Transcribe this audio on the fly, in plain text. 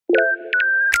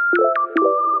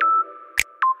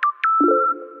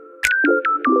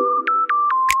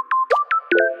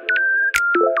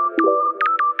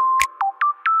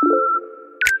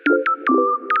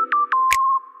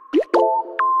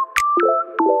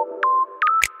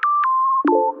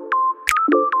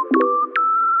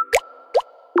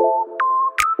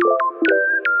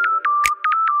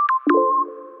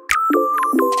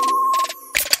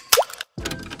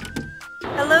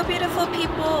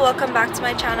welcome back to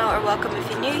my channel, or welcome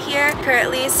if you're new here.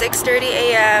 Currently 6:30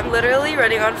 a.m. literally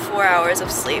running on 4 hours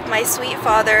of sleep. My sweet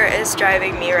father is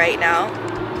driving me right now.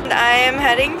 And I am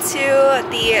heading to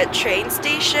the train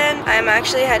station. I'm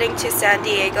actually heading to San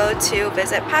Diego to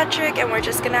visit Patrick, and we're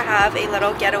just gonna have a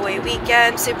little getaway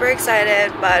weekend. Super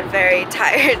excited but very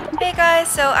tired. Hey guys,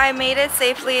 so I made it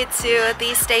safely to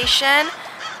the station.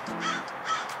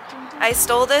 I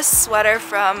stole this sweater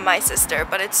from my sister,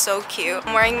 but it's so cute.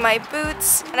 I'm wearing my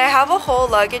boots, and I have a whole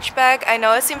luggage bag. I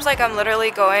know it seems like I'm literally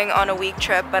going on a week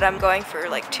trip, but I'm going for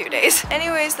like 2 days.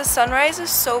 Anyways, the sunrise is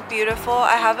so beautiful.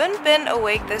 I haven't been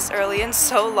awake this early in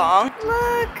so long.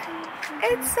 Look,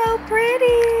 it's so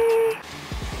pretty.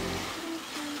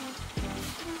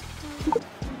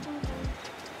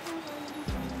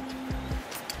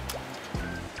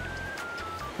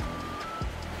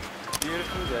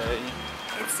 Beautiful day.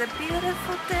 It's a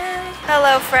beautiful day.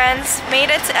 Hello friends, made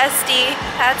it to SD,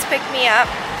 had to pick me up.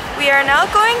 We are now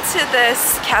going to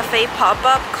this cafe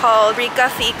pop-up called Rika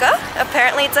Fika.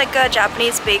 Apparently it's like a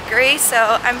Japanese bakery,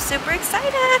 so I'm super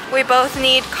excited. We both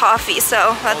need coffee,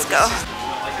 so let's go.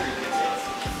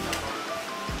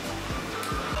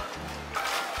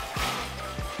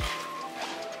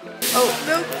 Oh,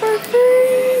 milk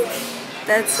perfect!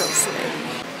 That's so sweet.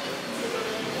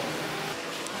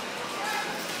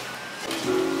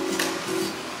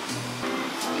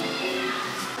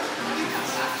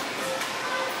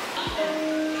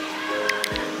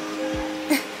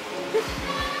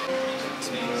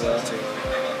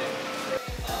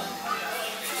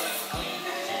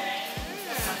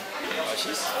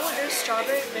 Oh, there's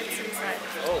strawberry bits inside.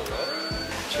 Oh, what?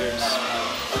 Cheers.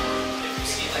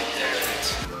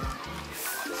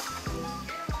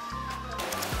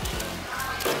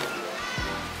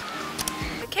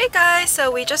 Okay guys,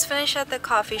 so we just finished at the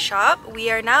coffee shop.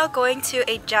 We are now going to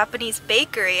a Japanese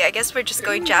bakery. I guess we're just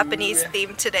going Japanese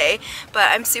themed today, but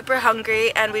I'm super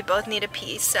hungry and we both need a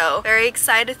pee, so very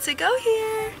excited to go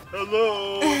here.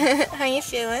 Hello. How you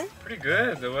feeling? Pretty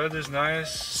good. The weather's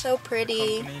nice. So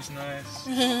pretty. Company's nice.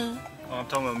 Oh, I'm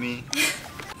talking about me.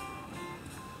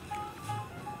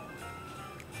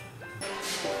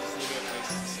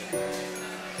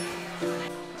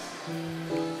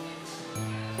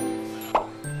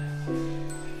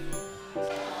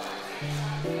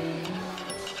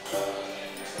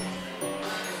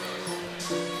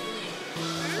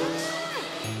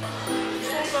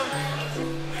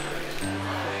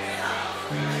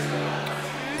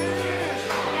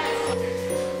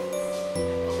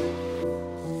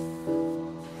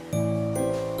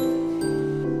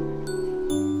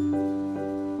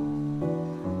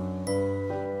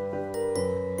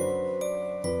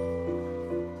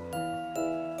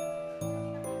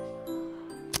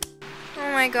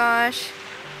 Oh my gosh,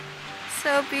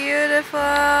 so beautiful.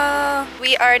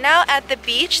 We are now at the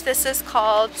beach. This is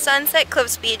called Sunset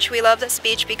Cliffs Beach. We love this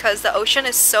beach because the ocean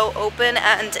is so open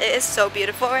and it is so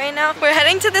beautiful right now. We're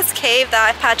heading to this cave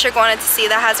that Patrick wanted to see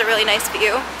that has a really nice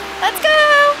view. Let's go!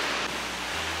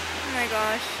 Oh my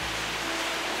gosh.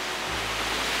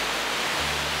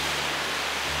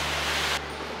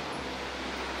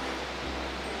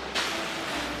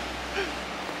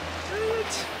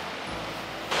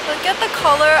 Look at the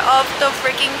color of the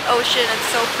freaking ocean, it's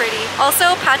so pretty.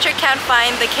 Also, Patrick can't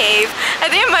find the cave. I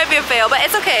think it might be a fail, but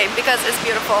it's okay because it's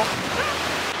beautiful.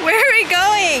 Where are we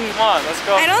going? Come on, let's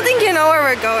go. I don't think you know where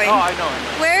we're going. Oh, I know.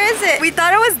 Where is it? We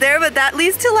thought it was there, but that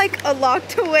leads to like a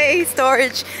locked away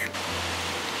storage.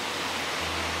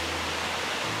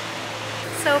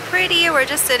 So pretty. We're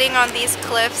just sitting on these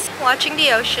cliffs, watching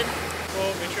the ocean.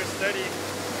 Well, make sure it's steady.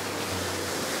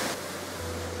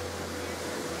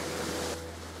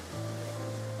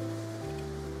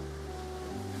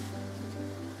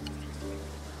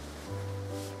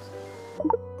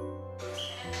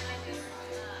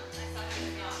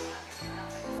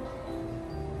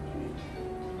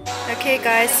 Okay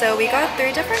guys, so we got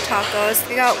 3 different tacos.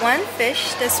 We got one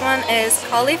fish. This one is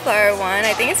cauliflower one.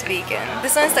 I think it's vegan.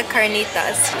 This one's the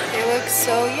carnitas. They look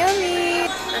so yummy.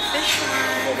 The fish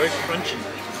one. Oh, very crunchy.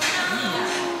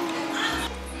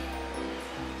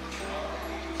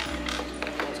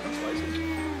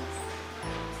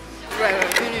 Right,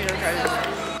 we need to try this.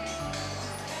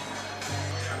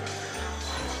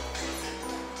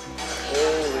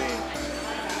 Holy.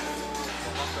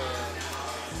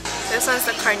 This one's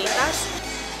the carnitas.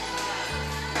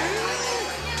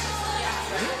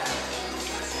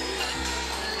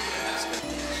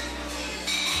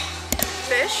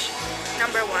 Fish,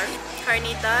 number 1.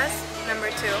 Carnitas,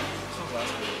 number 2.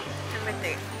 Number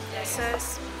 3. This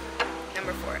is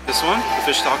number 4. This one, the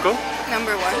fish taco,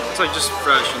 Number 1. it's like just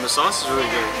fresh and the sauce is really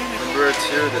good. Number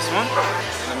 2, this one.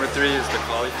 Number 3 is the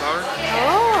cauliflower.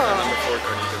 Oh. And number 4,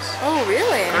 carnitas. Oh,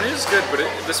 really? Carnitas is good, but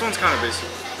this one's kind of basic.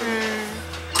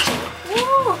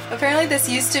 Woo. Apparently this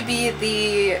used to be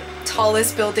the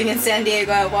tallest building in San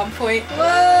Diego at one point.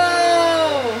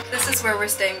 Whoa! This is where we're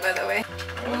staying, by the way.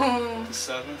 Oh, the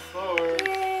 7th floor.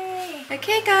 Yay.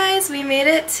 Okay guys, we made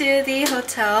it to the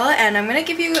hotel and I'm gonna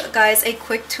give you guys a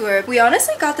quick tour. We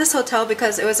honestly got this hotel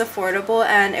because it was affordable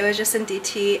and it was just in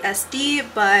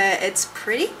DTSD, but it's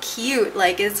pretty cute.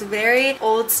 Like, it's very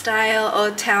old style,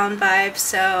 old town vibe.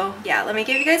 So yeah, let me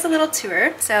give you guys a little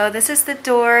tour. So this is the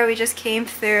door we just came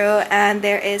through and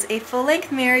there is a full-length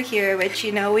mirror here, which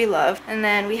you know we love. And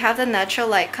then we have the natural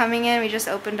light coming in. We just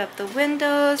opened up the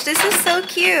windows. This is so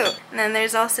cute. And then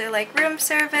there's also like room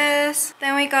service.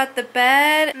 Then we got the bed,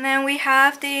 and then we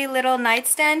have the little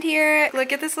nightstand here.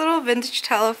 Look at this little vintage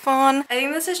telephone. I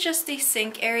think this is just the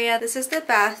sink area. This is the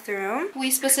bathroom.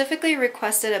 We specifically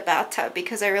requested a bathtub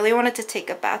because I really wanted to take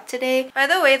a bath today. By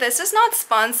the way, this is not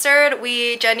sponsored.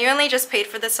 We genuinely just paid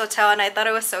for this hotel and I thought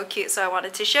it was so cute, so I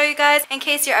wanted to show you guys in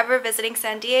case you're ever visiting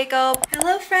San Diego.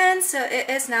 Hello friends, so it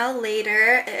is now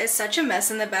later. It is such a mess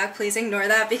in the back. Please ignore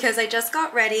that because I just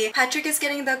got ready. Patrick is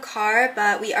getting the car,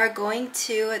 but we are going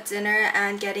to dinner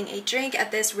and getting a drink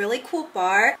at this really cool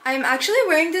bar. I'm actually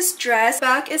wearing this dress.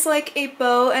 Back is like a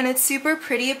bow and it's super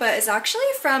pretty, but it's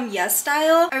actually from Yes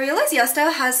Style. I realize Yes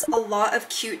Style has a lot of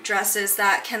cute dresses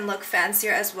that can look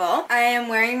fancier as well. I am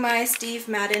wearing my Steve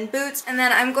Madden boots and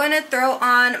then I'm going to throw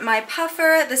on my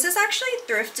puffer. This is actually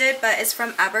thrifted, but it's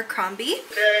from Abercrombie.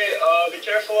 Okay, be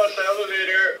careful at the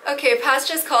elevator. Okay, Paz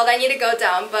just called. I need to go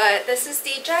down, but this is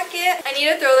the jacket. I need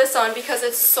to throw this on because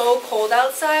it's so cold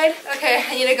outside. Okay,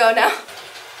 I need to go now.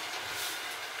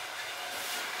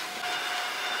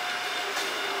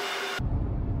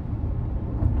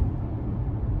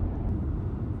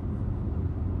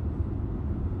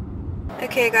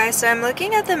 Okay guys, so I'm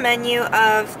looking at the menu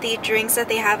of the drinks that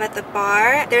they have at the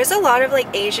bar. There's a lot of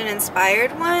like Asian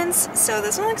inspired ones. So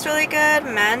this one looks really good.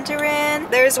 Mandarin.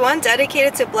 There's one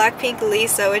dedicated to Blackpink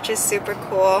Lisa, which is super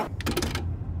cool.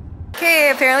 Okay,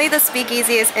 apparently the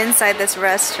speakeasy is inside this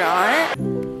restaurant.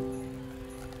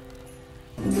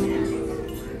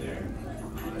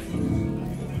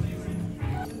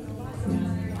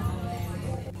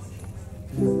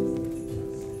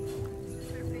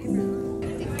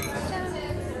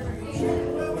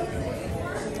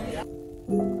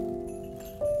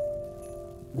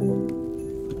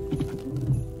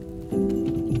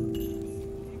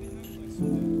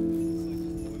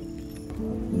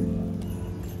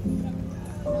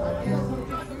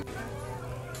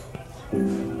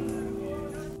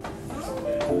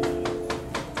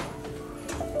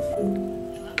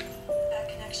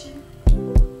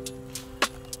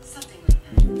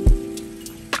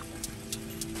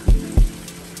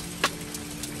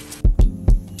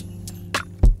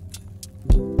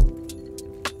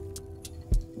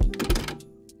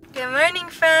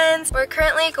 We're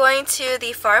currently going to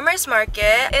the farmer's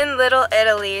market in Little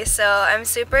Italy, so I'm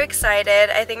super excited.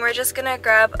 I think we're just gonna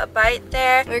grab a bite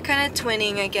there. We're kind of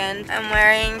twinning again. I'm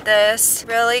wearing this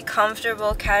really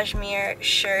comfortable cashmere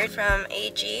shirt from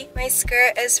AG. My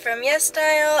skirt is from Yes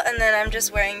Style, and then I'm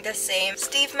just wearing the same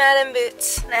Steve Madden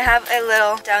boots. And I have a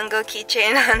little dango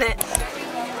keychain on it.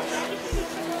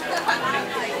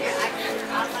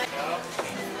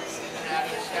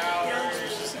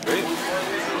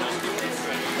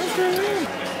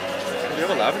 You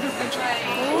have a lavender punch.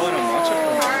 Oh, and a matcha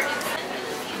punch.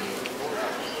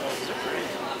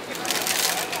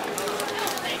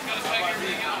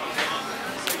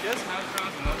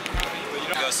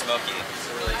 Go smoky.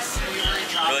 It's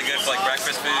really good for like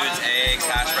breakfast foods, eggs,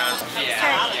 hash browns.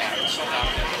 Yeah.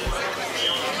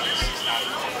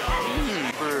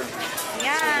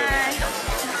 Yeah.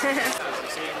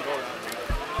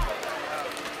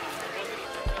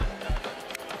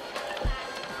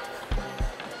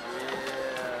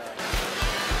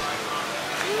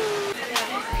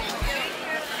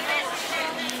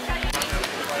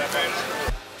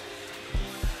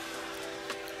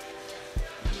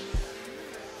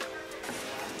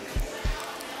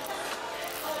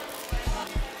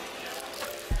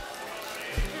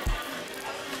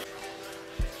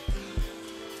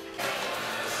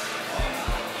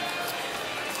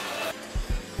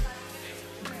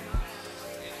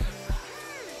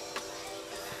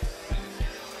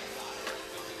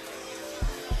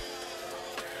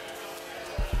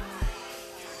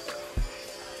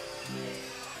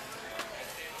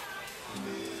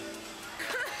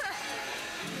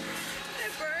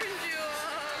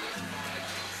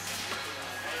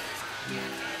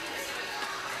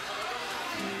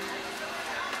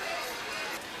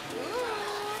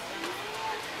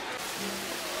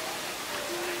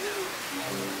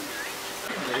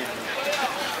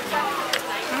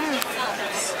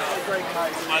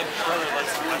 my brother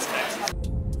lives in West Texas.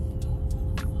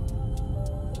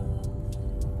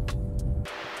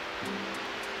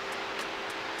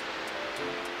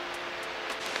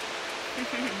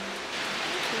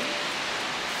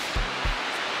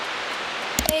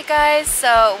 Hey guys,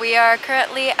 so we are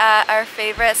currently at our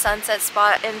favorite sunset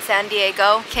spot in San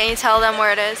Diego. Can you tell them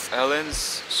where it is? Ellen's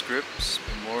Scripps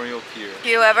Memorial Pier. If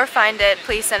you ever find it,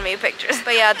 please send me pictures.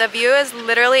 But yeah, the view is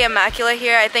literally immaculate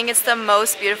here. I think it's the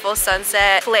most beautiful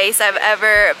sunset place I've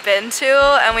ever been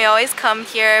to, and we always come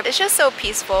here. It's just so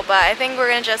peaceful, but I think we're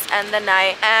gonna just end the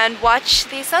night and watch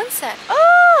the sunset.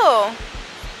 Oh!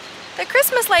 The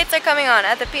Christmas lights are coming on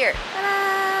at the pier.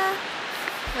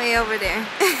 Ta-da! Way over there.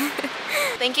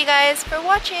 Thank you guys for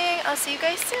watching. I'll see you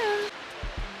guys soon.